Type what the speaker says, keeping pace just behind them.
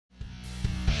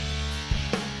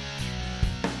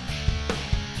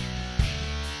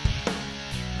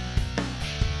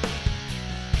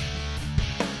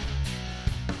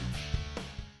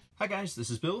Hi guys, this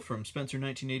is Bill from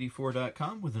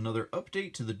Spencer1984.com with another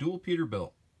update to the Duel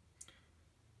Peterbilt.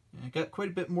 I got quite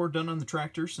a bit more done on the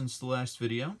tractor since the last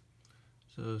video.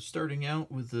 So starting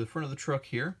out with the front of the truck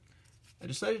here, I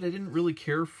decided I didn't really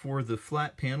care for the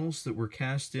flat panels that were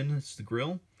cast in as the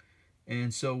grille.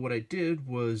 And so what I did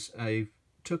was I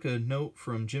took a note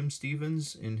from Jim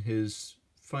Stevens in his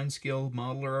Fine Scale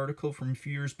Modeler article from a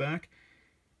few years back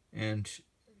and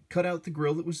cut out the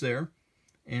grille that was there.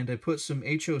 And I put some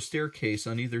HO staircase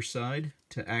on either side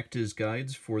to act as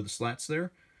guides for the slats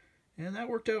there. And that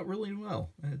worked out really well.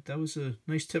 That was a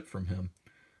nice tip from him.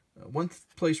 One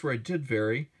place where I did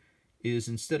vary is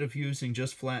instead of using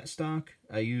just flat stock,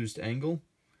 I used angle.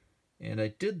 And I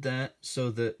did that so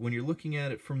that when you're looking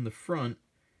at it from the front,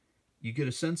 you get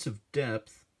a sense of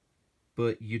depth,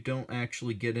 but you don't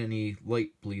actually get any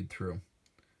light bleed through.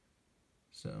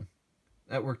 So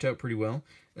that worked out pretty well.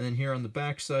 And then here on the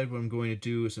back side, what I'm going to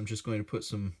do is I'm just going to put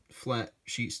some flat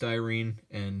sheet styrene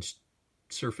and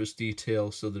surface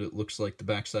detail so that it looks like the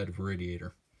backside of a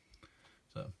radiator.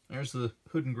 So there's the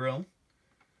hood and grille.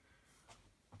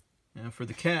 Now for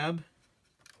the cab,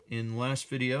 in the last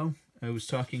video, I was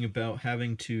talking about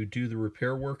having to do the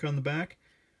repair work on the back.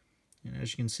 And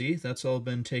as you can see, that's all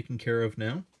been taken care of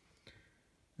now.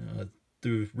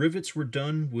 The rivets were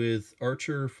done with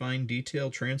Archer fine detail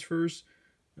transfers.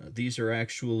 These are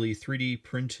actually 3D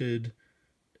printed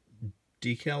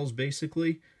decals,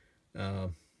 basically,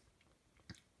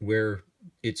 where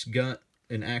it's got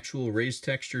an actual raised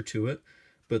texture to it,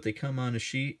 but they come on a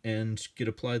sheet and get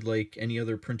applied like any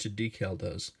other printed decal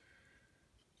does.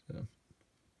 So,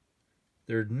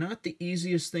 they're not the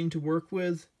easiest thing to work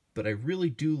with, but I really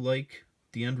do like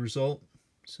the end result.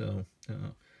 So,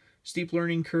 steep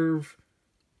learning curve,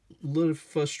 a little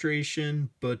frustration,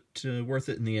 but worth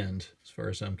it in the end, as far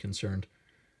as I'm concerned.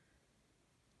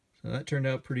 So that turned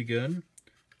out pretty good.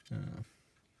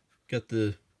 Got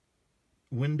the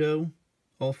window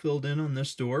all filled in on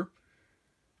this door.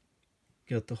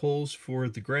 Got the holes for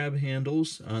the grab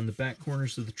handles on the back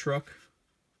corners of the truck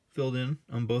filled in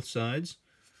on both sides.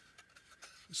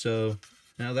 So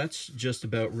now that's just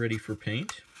about ready for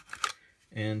paint.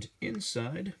 And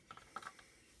inside,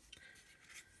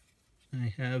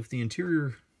 I have the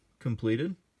interior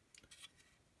completed,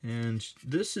 and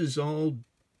this is all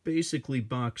basically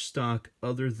box stock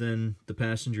other than the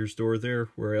passenger's door there,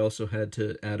 where I also had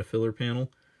to add a filler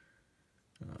panel.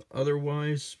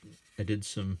 Otherwise, I did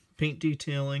some paint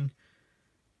detailing,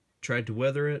 tried to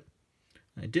weather it.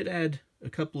 I did add a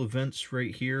couple of vents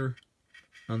right here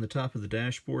on the top of the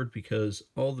dashboard because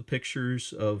all the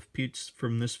pictures of Pete's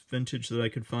from this vintage that I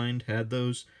could find had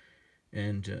those.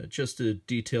 And just a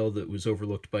detail that was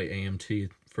overlooked by AMT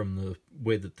from the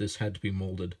way that this had to be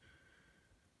molded.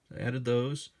 I added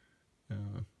those,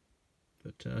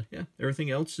 yeah, everything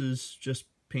else is just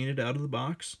painted out of the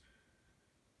box,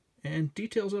 and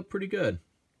details up pretty good.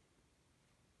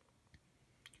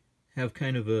 Have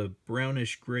kind of a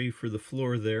brownish gray for the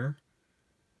floor there.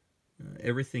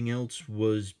 Everything else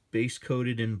was base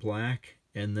coated in black,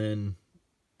 and then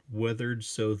weathered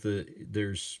so that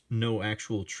there's no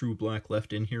actual true black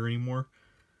left in here anymore.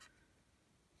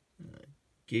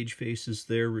 Gauge faces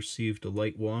there received a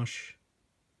light wash.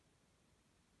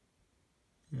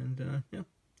 And yeah,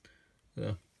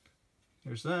 so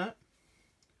there's that.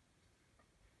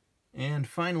 And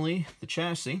finally, the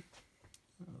chassis.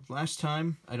 Last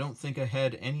time, I don't think I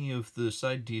had any of the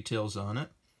side details on it.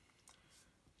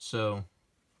 So,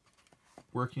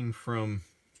 working from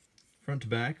front to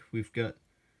back, we've got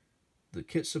the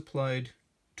kit supplied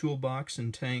toolbox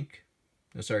and tank,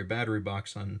 battery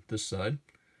box on this side.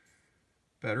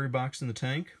 Battery box in the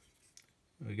tank.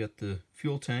 We got the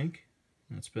fuel tank.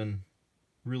 That's been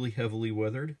really heavily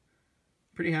weathered.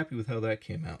 Pretty happy with how that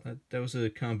came out. That was a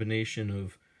combination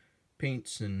of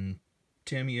paints and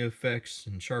Tamiya effects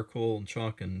and charcoal and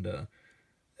chalk, and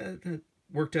that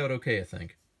worked out okay, I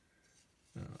think.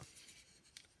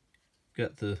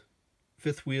 Got the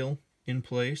fifth wheel in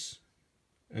place.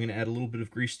 I'm going to add a little bit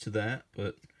of grease to that,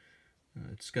 but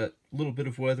it's got a little bit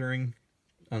of weathering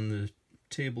on the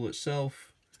table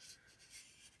itself.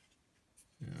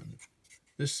 And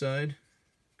this side,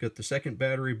 got the second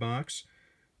battery box,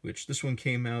 which this one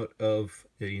came out of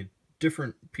a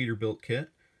different Peterbilt kit.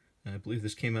 I believe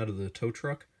this came out of the tow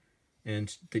truck,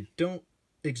 and they don't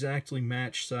exactly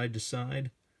match side to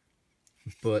side,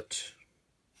 but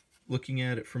looking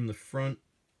at it from the front,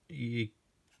 you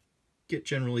get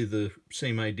generally the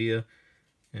same idea,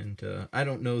 and I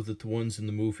don't know that the ones in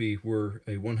the movie were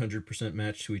a 100%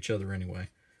 match to each other anyway.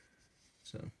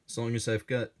 So as long as I've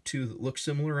got two that look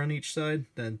similar on each side,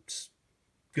 that's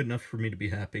good enough for me to be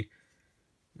happy.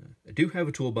 I do have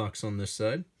a toolbox on this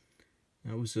side.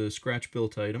 That was a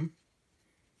scratch-built item.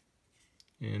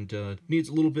 And needs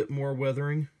a little bit more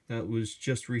weathering. That was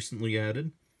just recently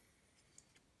added.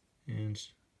 And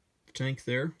the tank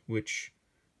there, which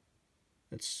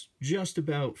that's just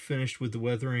about finished with the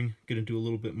weathering. Going to do a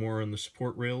little bit more on the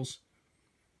support rails.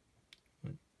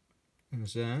 But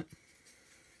there's that.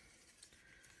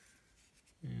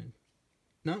 And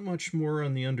not much more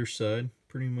on the underside.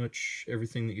 Pretty much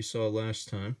everything that you saw last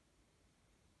time.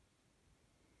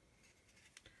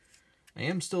 I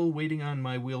am still waiting on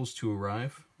my wheels to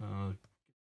arrive,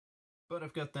 but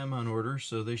I've got them on order,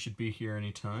 so they should be here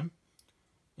anytime.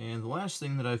 And the last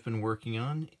thing that I've been working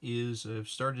on is I've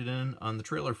started in on the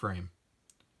trailer frame.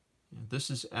 This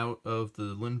is out of the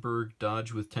Lindbergh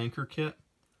Dodge with Tanker kit.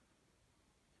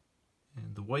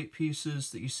 And the white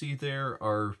pieces that you see there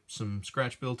are some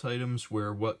scratch-built items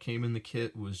where what came in the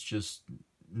kit was just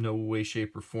no way,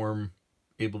 shape, or form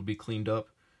able to be cleaned up.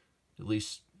 At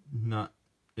least not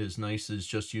as nice as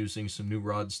just using some new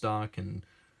rod stock and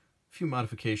a few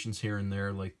modifications here and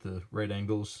there, like the right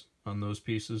angles on those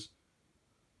pieces.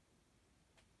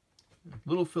 A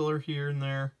little filler here and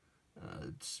there.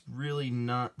 It's really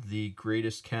not the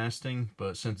greatest casting,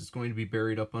 but since it's going to be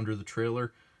buried up under the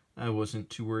trailer, I wasn't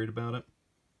too worried about it.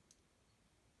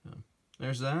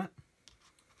 There's that.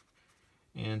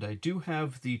 And I do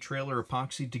have the trailer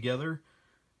epoxied together,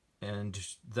 and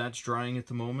that's drying at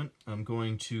the moment. I'm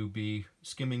going to be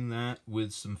skimming that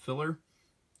with some filler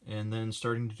and then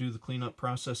starting to do the cleanup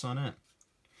process on it.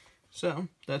 So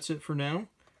that's it for now.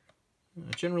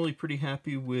 Generally pretty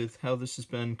happy with how this has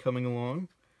been coming along.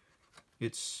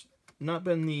 It's not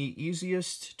been the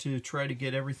easiest to try to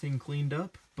get everything cleaned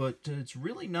up, but it's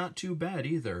really not too bad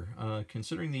either.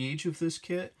 Considering the age of this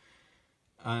kit,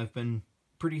 I've been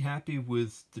pretty happy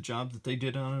with the job that they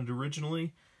did on it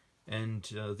originally. And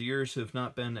the years have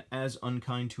not been as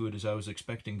unkind to it as I was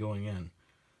expecting going in.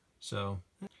 So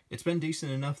it's been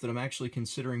decent enough that I'm actually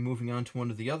considering moving on to one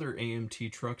of the other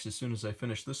AMT trucks as soon as I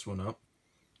finish this one up.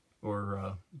 Or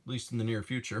at least in the near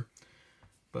future.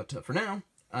 But for now,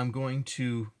 I'm going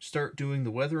to start doing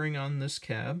the weathering on this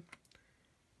cab.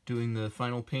 Doing the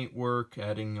final paint work,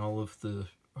 adding all of the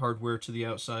hardware to the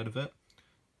outside of it.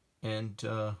 And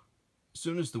as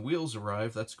soon as the wheels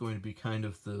arrive, that's going to be kind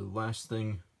of the last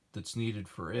thing that's needed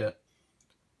for it,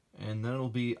 and then it'll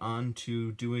be on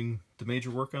to doing the major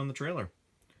work on the trailer.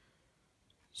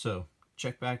 So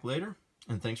check back later,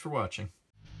 and thanks for watching.